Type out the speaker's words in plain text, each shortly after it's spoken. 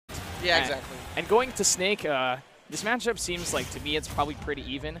Yeah, exactly. And going to Snake, this matchup seems like, to me, it's probably pretty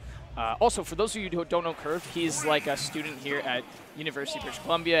even. Also, for those of you who don't know Curve, he's like a student here at University of British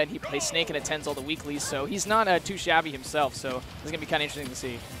Columbia, and he plays Snake and attends all the weeklies, so he's not too shabby himself, so it's going to be kind of interesting to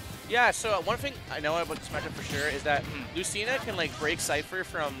see. Yeah, so one thing I know about this matchup for sure is that Lucina can like break Cypher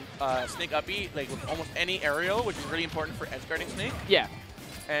from Snake up B like with almost any aerial, which is really important for edge guarding Snake. Yeah.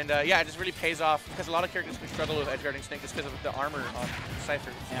 And yeah, it just really pays off because a lot of characters can struggle with edge guarding Snake just because of the armor on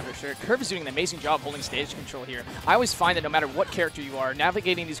Cypher. Yeah, for sure. Curve is doing an amazing job holding stage control here. I always find that no matter what character you are,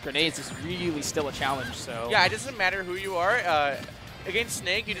 navigating these grenades is really still a challenge. So yeah, it doesn't matter who you are. Against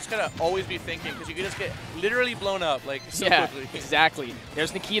Snake, you just gotta always be thinking because you can just get literally blown up like so quickly. Exactly.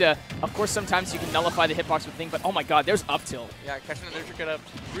 There's Nikita. Of course, sometimes you can nullify the hitbox with thing, but oh my god, there's up tilt. Yeah, catching an neutral get up.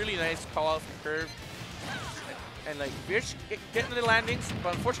 Really nice call out from Curve. And like Vish getting the landings,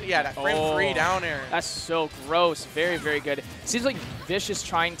 but unfortunately, yeah, that frame 3 down air. That's so gross. Very, very good. Seems like Vish is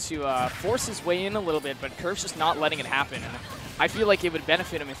trying to force his way in a little bit, but Curve's just not letting it happen. And I feel like it would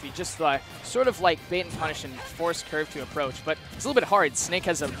benefit him if he just sort of like bait and punish and force Curve to approach. But it's a little bit hard. Snake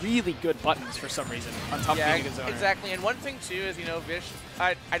has a really good buttons for some reason on top of being a good zoner. Exactly. And one thing too is, you know, Vish,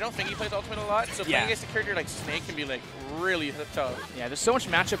 I don't think he plays Ultimate a lot, so playing against a character like Snake can be like really tough. Yeah, there's so much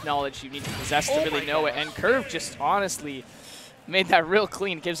matchup knowledge you need to possess to really know it. And Curve just honestly made that real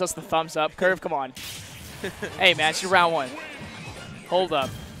clean. Gives us the thumbs up. Curve, come on. Hey man, it's your round 1. Hold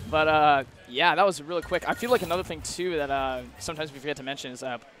up. But yeah, that was really quick. I feel like another thing, too, that sometimes we forget to mention is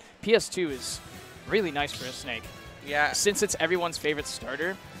PS2 is really nice for a Snake. Yeah. Since it's everyone's favorite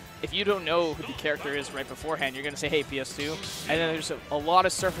starter, if you don't know who the character is right beforehand, you're going to say, hey, PS2. And then there's a lot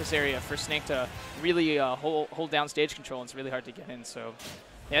of surface area for Snake to really hold down stage control, and it's really hard to get in. So,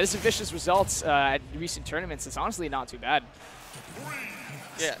 yeah, this is Vish's results at recent tournaments. It's honestly not too bad.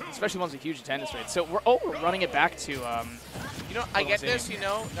 Yeah, especially ones with huge attendance rates. So we're running it back to. You know, I get this. You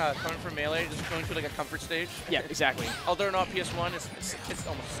know, coming from Melee, just going to like a comfort stage. Yeah, exactly. Although not PS1, it's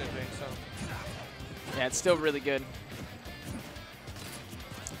almost the same thing. So. Yeah, it's still really good.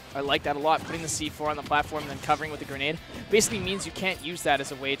 I like that a lot. Putting the C4 on the platform and then covering with the grenade basically means you can't use that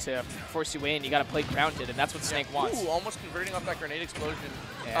as a way to force you in. You got to play grounded, and that's what Snake wants. Ooh, almost converting off that grenade explosion.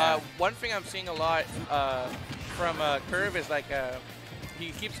 Yeah. One thing I'm seeing a lot from Curve is like. He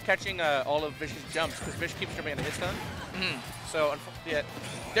keeps catching all of Vish's jumps because Vish keeps jumping into his stun. So, yeah,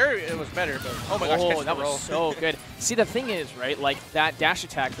 there it was better, but oh my gosh, that was so good. See, the thing is, right, like that dash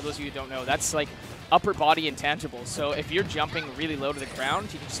attack, for those of you who don't know, that's like upper body intangible. So if you're jumping really low to the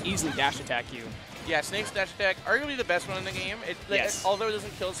ground, he can just easily dash attack you. Yeah, Snake's dash attack, arguably the best one in the game. Although it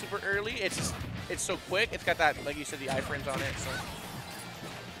doesn't kill super early, it's so quick. It's got that, like you said, the iframes on it. So.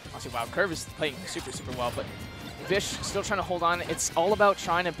 Honestly, wow, Curve is playing super, super well, but Vish still trying to hold on. It's all about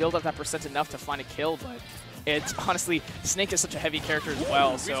trying to build up that percent enough to find a kill, but it's honestly, Snake is such a heavy character as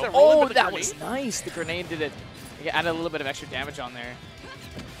well. So, that was nice. The grenade did it. It added a little bit of extra damage on there.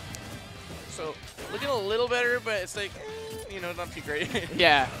 So, looking a little better, but it's like, you know, not too great.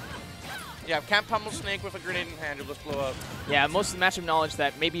 Yeah. Yeah, can't pummel Snake with a grenade in hand, it'll just blow up. Yeah, most of the matchup knowledge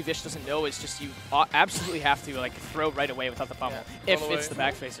that maybe Vish doesn't know is just you absolutely have to like throw right away without the pummel, if it's the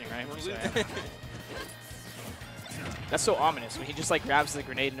back facing, right? So, yeah. That's so ominous. When he just like grabs the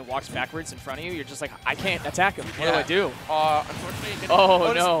grenade and walks backwards in front of you, you're just like, I can't attack him. What do I do? Unfortunately, it didn't.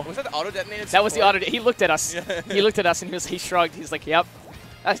 Oh no! Was that the auto detonated? That was the auto. He looked at us. He looked at us and he shrugged. He's like, yep,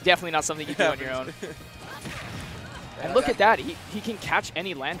 that's definitely not something you do on your own. And look at that. He can catch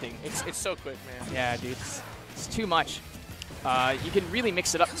any landing. It's so quick, man. Yeah, dude. It's too much. You can really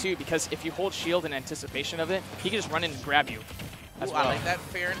mix it up too, because if you hold shield in anticipation of it, he can just run in and grab you. As well. I like that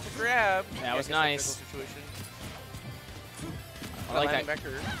fair into grab. That was nice. I like that.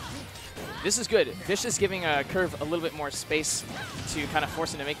 This is good. Vish is giving Curve a little bit more space to kind of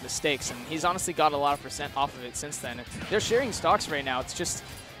force him to make mistakes, and he's honestly got a lot of percent off of it since then. They're sharing stocks right now. It's just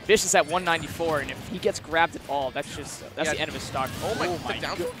Vish is at 194, and if he gets grabbed at all, that's the end of his stock. Oh my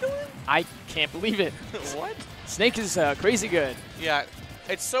god! I can't believe it. What? Snake is crazy good. Yeah,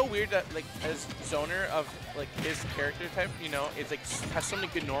 it's so weird that like as zoner of like his character type, you know, it's like has so many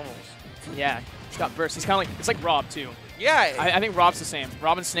good normals. Yeah, he's got burst. He's kind of like, it's like Rob too. Yeah. I think Rob's the same.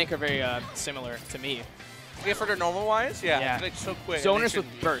 Rob and Snake are very similar to me. Yeah, for their normal wise? Yeah. It's like so quick. Zoners with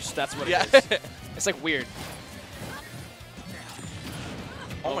burst, that's what it is. It's like weird.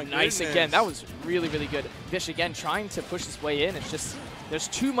 Oh my nice goodness. Again. That was really, really good. Vish again trying to push his way in. It's just, there's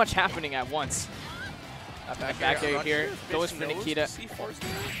too much happening at once. Back air here. Goes for Nikita.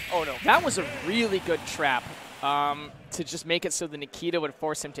 Oh no. That was a really good trap. To just make it so the Nikita would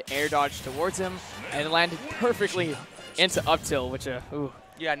force him to air dodge towards him and landed perfectly into up tilt, which ooh.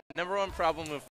 Yeah, #1 problem with